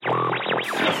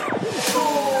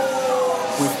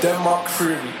With Denmark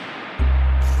crew.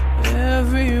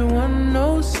 Everyone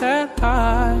knows that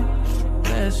I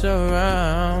mess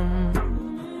around.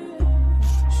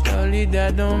 Surely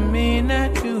that don't mean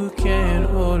that you can't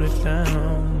hold it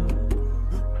down.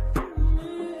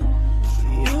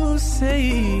 You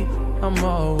say I'm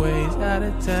always out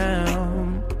of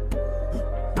town,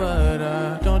 but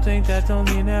I don't think that don't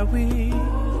mean that we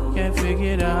can't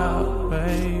figure it out,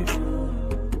 babe.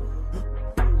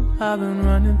 I've been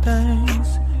running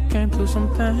things, came through some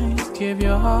things, give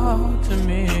your heart to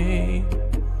me.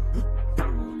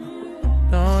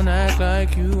 Don't act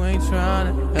like you ain't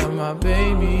trying to have my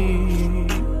baby.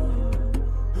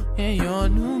 And your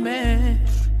new man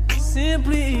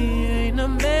simply ain't a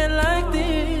man like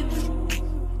this.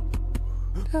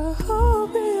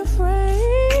 Don't be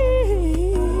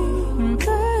afraid,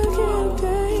 back in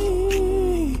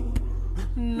day.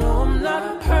 No, I'm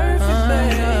not perfect,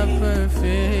 babe. I'm not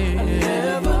perfect. I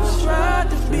never tried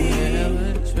to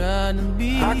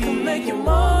be. I can make you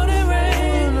more than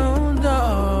rain. No,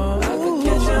 dog. I can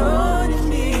catch you on your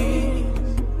knees.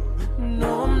 No,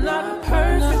 I'm not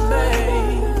perfect,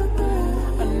 babe.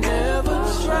 I never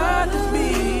tried to be.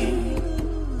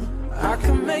 I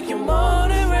can make you more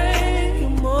than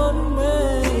rain. More than rain.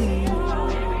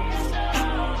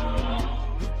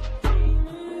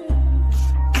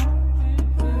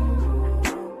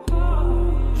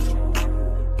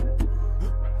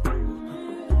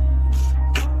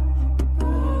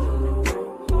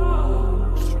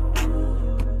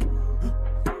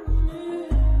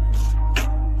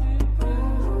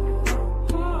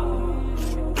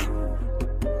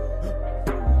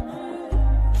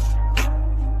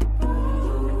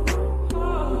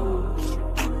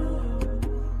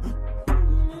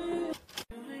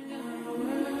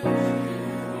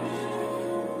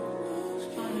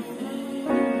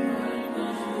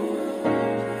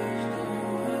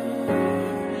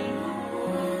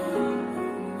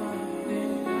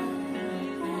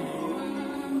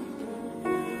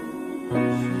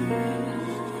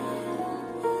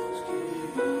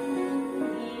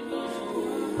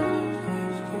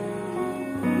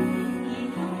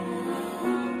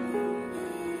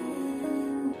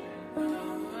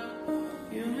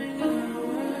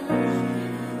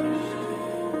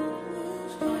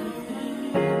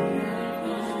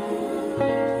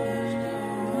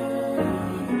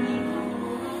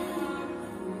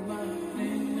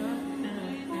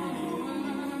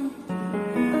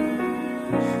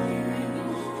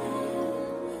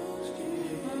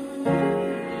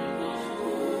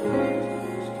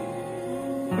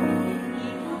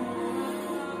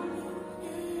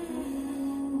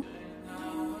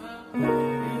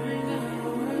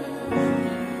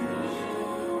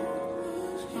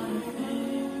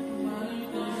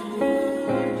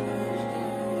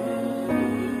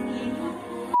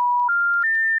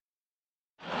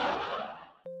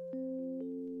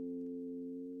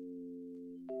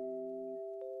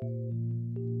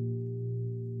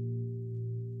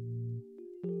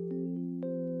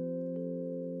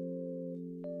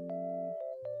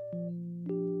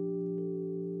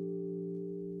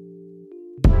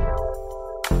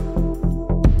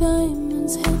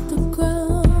 Diamonds hit the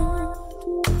ground,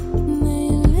 and they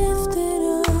lift it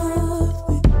up.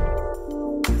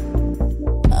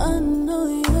 I know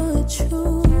you're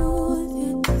true,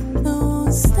 you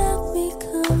won't stop me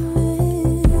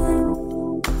coming.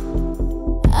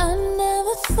 I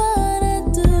never thought I'd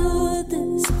do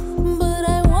this, but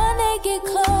I wanna get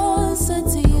closer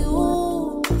to you.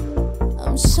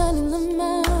 I'm shutting them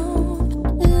out,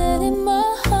 letting my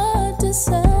heart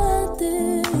decide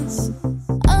this.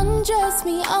 Undress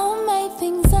me, I'll make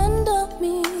things under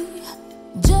me.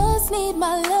 Just need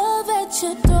my love at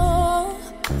your door.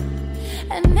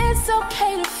 And it's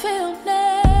okay to feel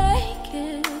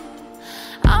naked.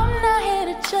 I'm not here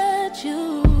to judge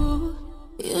you.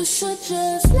 You should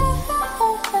just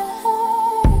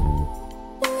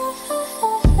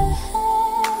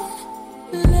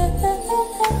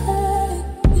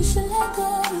you should let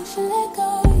go, you should let go,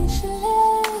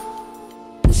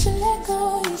 you should let go,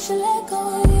 you should let go,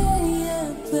 yeah, yeah,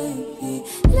 baby.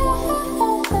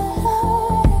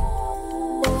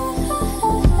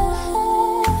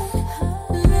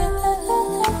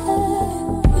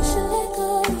 You should let go,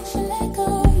 you should let go,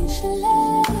 you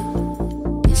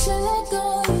should let go,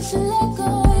 you should let go,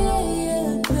 yeah,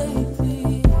 yeah.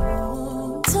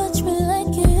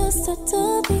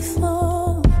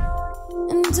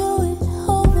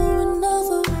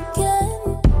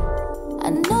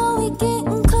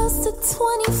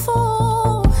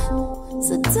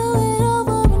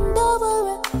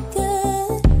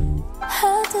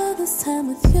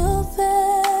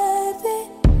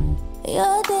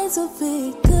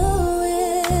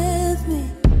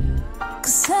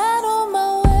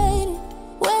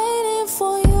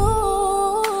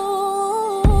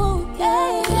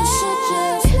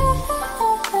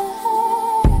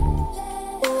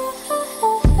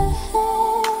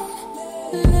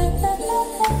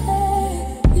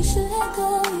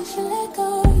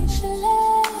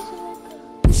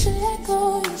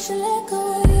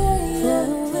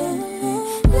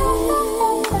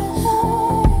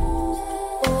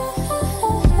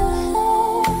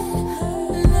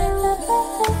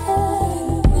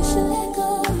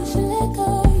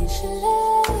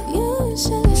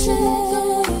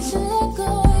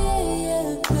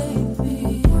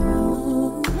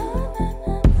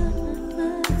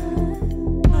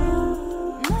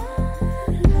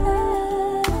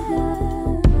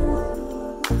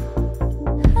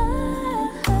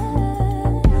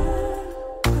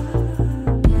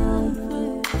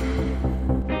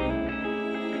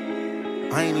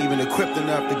 I ain't even equipped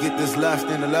enough to get this lust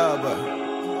in the love, but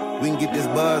we can get this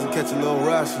buzz and catch a little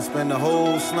rush and spend the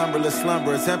whole slumberless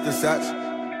slumber attempting such.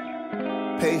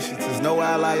 Patience is no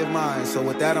ally of mine, so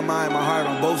with that in mind, my heart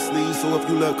on both sleeves. So if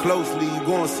you look closely, you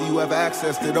gon' see you have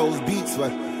access to those beats,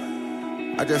 but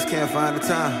I just can't find the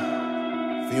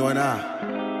time for you and I,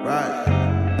 right?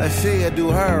 That she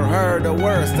do her the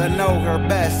worst. I know her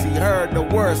best, she heard the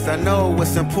worst. I know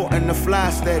it's important to fly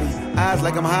steady. Eyes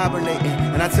like I'm hibernating,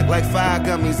 and I took like 5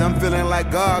 gummies. I'm feeling like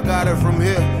God got her from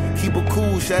here. Keep it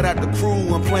cool, shout out the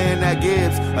crew, I'm playing that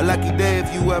Gibbs. A lucky day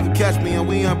if you ever catch me and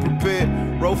we unprepared.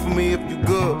 Roll for me if you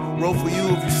good, roll for you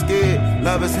if you scared.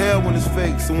 Love is hell when it's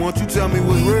fake, so won't you tell me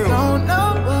what's real? We don't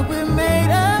know what we're made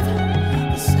of.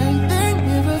 The same thing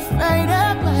we're afraid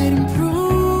of might improve.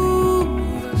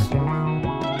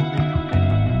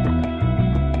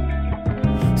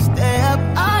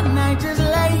 Just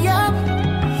lay up.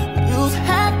 Use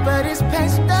half, but it's pain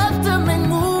stuff to make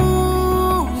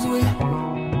moves with.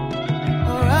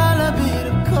 Or I'll be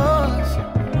the cause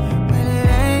when it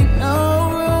ain't no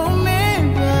room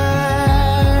in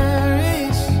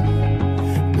Paris.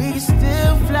 We can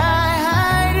still fly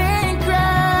high and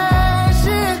crash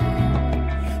it.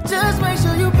 Just make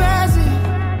sure you pass it.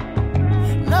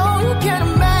 No, you can't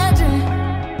imagine.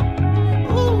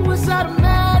 Ooh, it's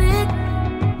automatic.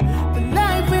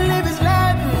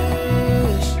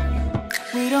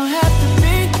 We don't have to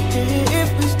be here if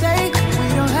we stay. We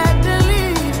don't have to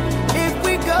leave if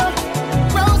we go.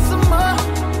 Roll some more.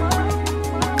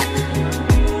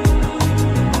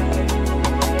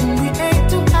 We ain't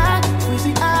too high, we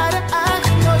see eye to eye.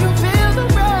 Know you feel the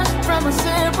rush from a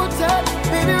simple touch.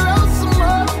 Baby, roll some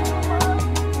more.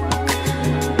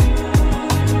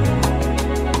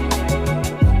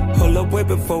 Hold up, wait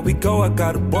before we go, I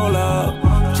gotta roll up.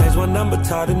 Change my number,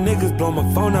 tell the niggas blow my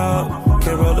phone up.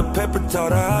 Can't roll the pepper,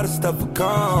 taught her how to stuff a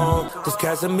cone. This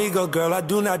Casamigo, girl, I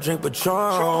do not drink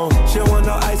Patron. She don't want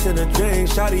no ice in her drink,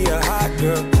 shawty a hot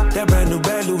girl. That brand new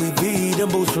bag, Louis V, them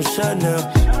boots from Chanel.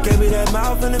 Gave me that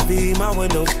mouth in the V, my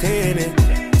windows tinted.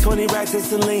 20 racks of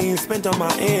Celine, spent on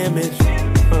my image.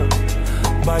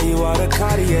 Buy you all the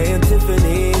Cartier and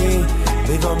Tiffany.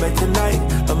 We gon' make tonight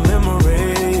a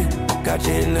memory. Got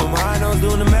you in the mind, I was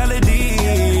doing the melody.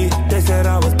 They said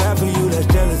I was bad for you, that's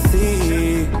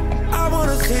jealousy. I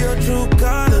wanna see your true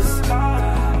colors.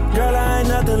 Girl, I ain't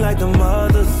nothing like them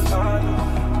others.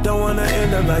 Don't wanna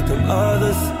end up like them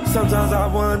others. Sometimes I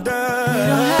wonder. We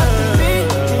don't have to be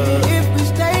here if we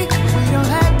stay. We don't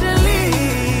have to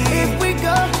leave if we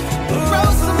go.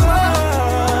 Roll some more.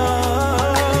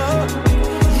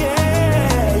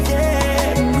 Yeah,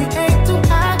 yeah. We ain't too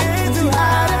high, we see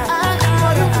eye to eye.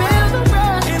 Know you feel the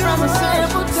rush from a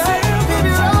simple touch.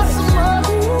 Baby, roll some more.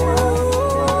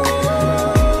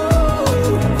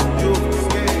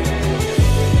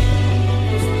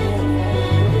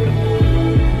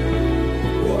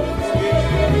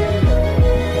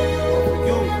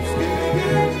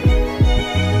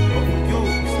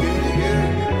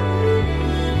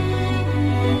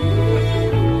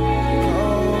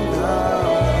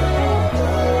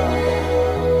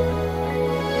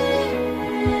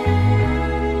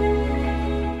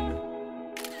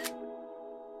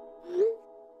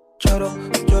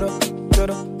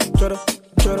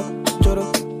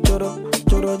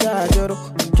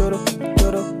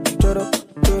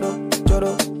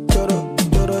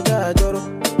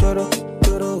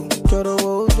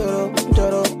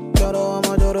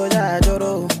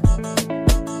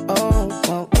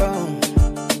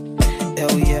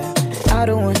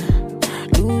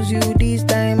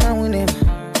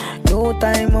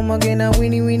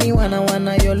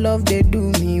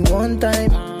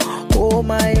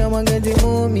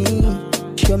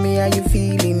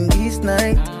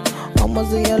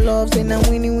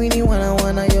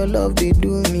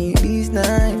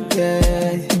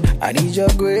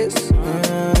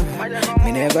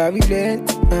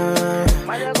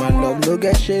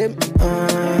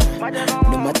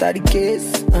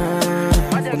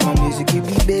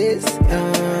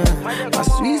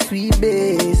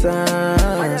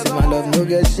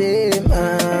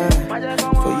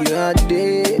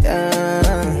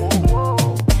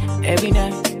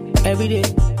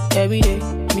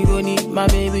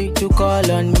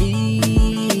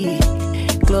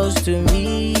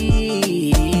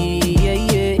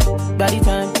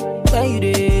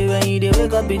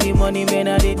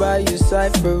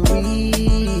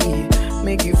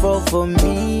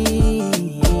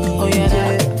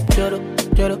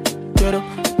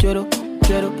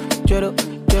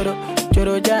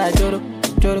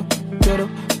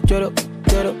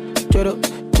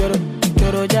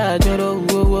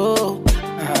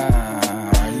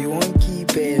 You won't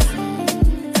keep it.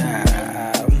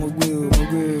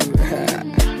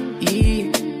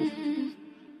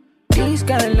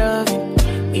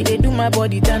 my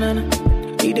body, tanana.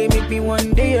 He they make me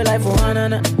one day your life for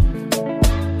hanana.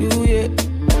 You yeah.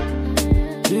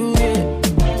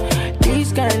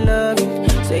 This kind loving,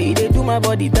 say they do my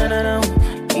body, tanana.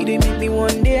 He they make me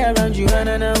one day around you,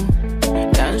 hanana.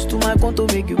 Dance to my conto,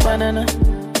 make you banana.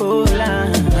 Oh la,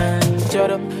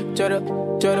 choro, choro,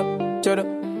 choro, choro,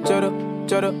 choro.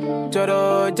 Choro,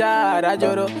 choro, jara,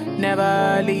 choro.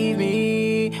 Never leave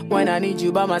me when I need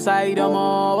you by my side. I'm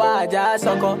all waja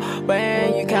soko.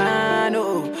 When you can,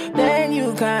 oh, then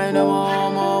you can. I'm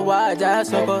all waja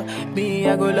soko. Me,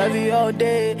 I go love you all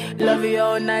day, love you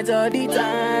all night, all the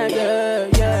time. Yeah,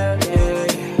 yeah, yeah.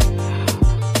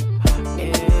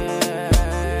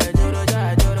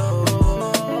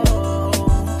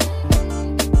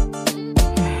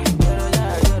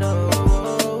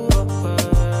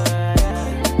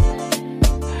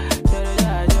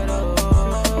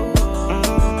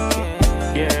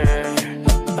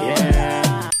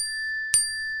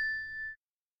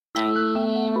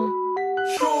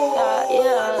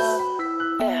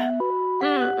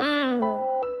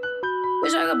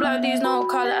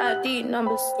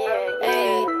 Numbers.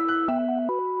 Hey.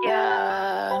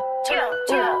 Yeah.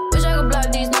 Wish I could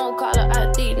block these no caller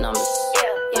ID numbers.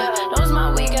 Yeah. Those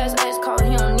my weak ass call,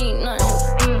 he don't need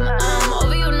nothing. I'm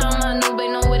over you now, my new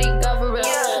babe know what he got for real.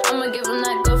 I'ma give him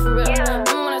that good for real.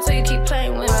 Remember when I tell you keep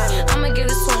playing with me? I'ma give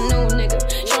this to a new nigga.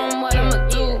 Show him what I'ma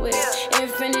do with it.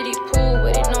 Infinity pool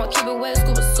with it. No, I keep it wet,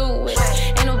 scuba suit with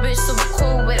it. Ain't no bitch super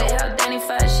cool with it. How Danny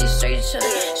fast, she straight each other.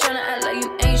 Tryna act like you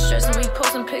ain't stressing. We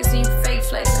posting pics and you fake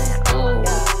flexing.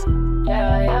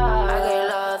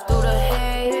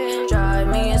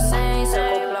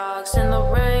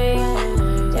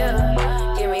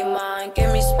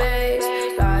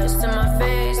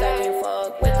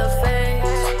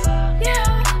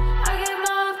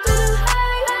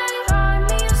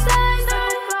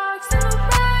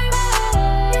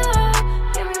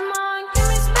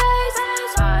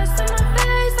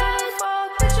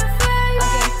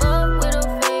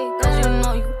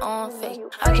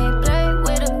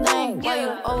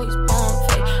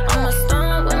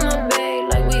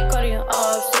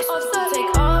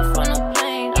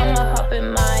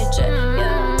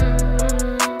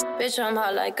 I'm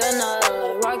hot like a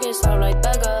nut, rockets out like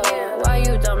Becca. Why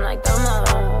you dumb like Dumba?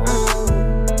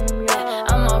 Yeah,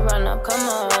 I'ma run up, come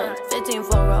on. 15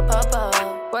 for a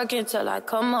papa, working till I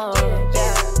come up.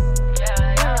 Yeah,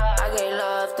 I get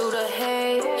love through the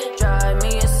hate, drive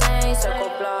me insane.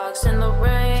 Circle blocks in the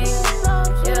rain.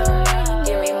 Yeah,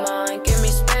 give me mine, give me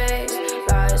space.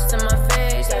 Lies to my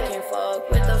face, I can't fuck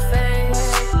with the face.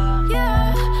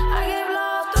 Yeah, I give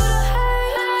love through the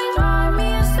hate, drive me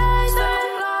insane.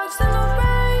 Circle blocks in the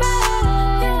rain.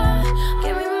 Yeah,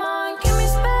 give me mine, give me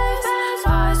space.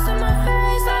 Lies to my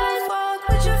face, I can't fuck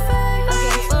with your face. I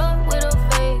can't fuck with a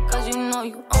fake, cause you know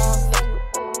you on fake.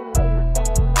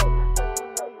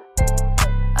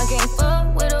 I can't fuck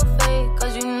with a fake,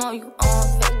 cause you know you on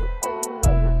fake.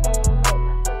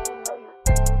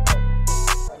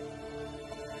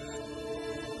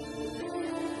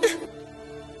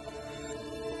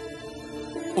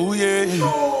 Oh yeah.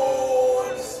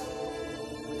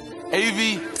 AV.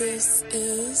 This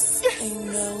is a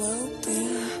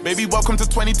melody. Baby, welcome to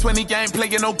 2020. I ain't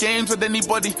playing no games with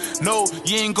anybody. No,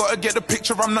 you ain't gotta get the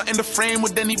picture. I'm not in the frame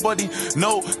with anybody.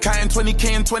 No, counting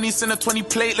 20K and 20s in a 20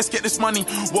 plate. Let's get this money.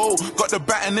 Whoa, got the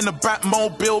baton in the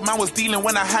Batmobile. Man was dealing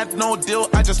when I had no deal.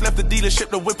 I just left the dealership.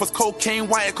 The whip was cocaine,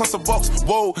 white across the box.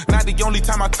 Whoa, now the only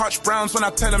time I touch Browns when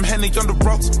I tell them Henny on the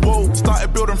rocks. Whoa,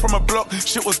 started building from a block.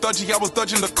 Shit was dodgy. I was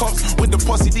dodging the cops with the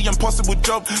posse. The impossible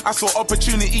job. I saw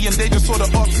opportunity and they just saw the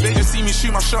ops. They just see me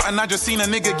shoot my shot and I just seen a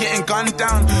nigga getting gunned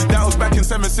down. That was back in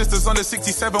Seven Sisters on the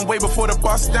 67, way before the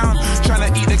bust down.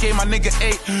 Tryna eat the game, my nigga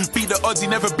ate. Beat the odds, he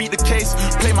never beat the case.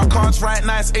 Play my cards right,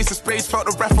 nice ace of spades. Felt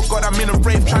the wrath of God, I'm in a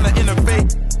rave, tryna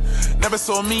innovate. Never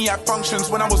saw me at functions.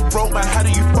 When I was broke, man, how do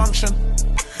you function?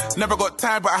 Never got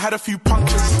tired, but I had a few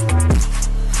punctures.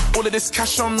 All of this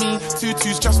cash on me,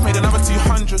 2-2's just made another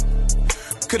 200.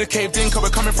 Could've caved in, cause we're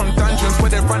coming from dungeons where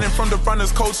they're running from the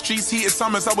runners. Cold streets, heated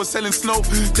summers, I was selling snow.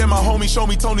 Then my homie showed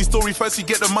me Tony's story. First you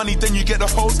get the money, then you get the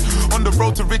host. On the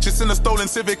road to riches in a stolen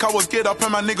Civic, I was get up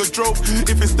and my nigga drove.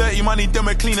 If it's dirty money, then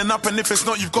we're cleaning up. And if it's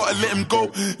not, you've gotta let him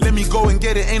go. Let me go and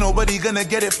get it, ain't nobody gonna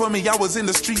get it for me. I was in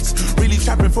the streets, really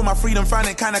trapping for my freedom. Found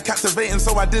it kinda captivating,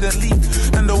 so I didn't leave.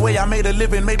 And the way I made a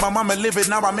living, made my mama live it.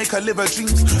 Now I make her live her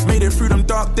dreams. Made it through them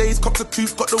dark days, copped a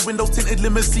coupe, got the window tinted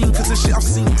limousine. Cause the shit I've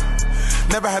seen.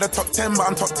 Never had a top 10, but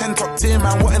I'm top 10, top tier,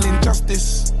 man, what an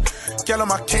injustice. Girl on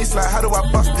my case, like, how do I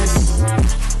bust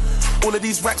this? All of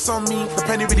these racks on me, the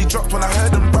penny really dropped when I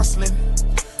heard them rustling.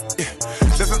 Yeah,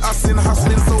 there's an us in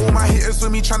hustling, so all my hitters greatest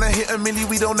with me, tryna hit a milli.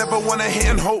 We don't ever wanna hit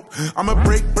and hope. I'ma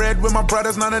break bread with my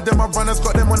brothers, none of them are runners,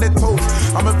 got them on their toes.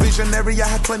 I'm a visionary, I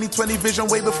had 2020 vision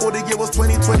way before the year was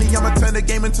 2020. I'ma turn the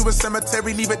game into a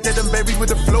cemetery, leave it dead and buried with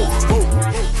the flow.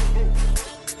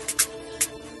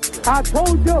 I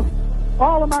told you,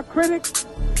 all of my critics,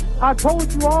 I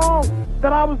told you all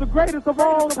that I was the greatest of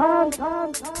all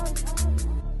time.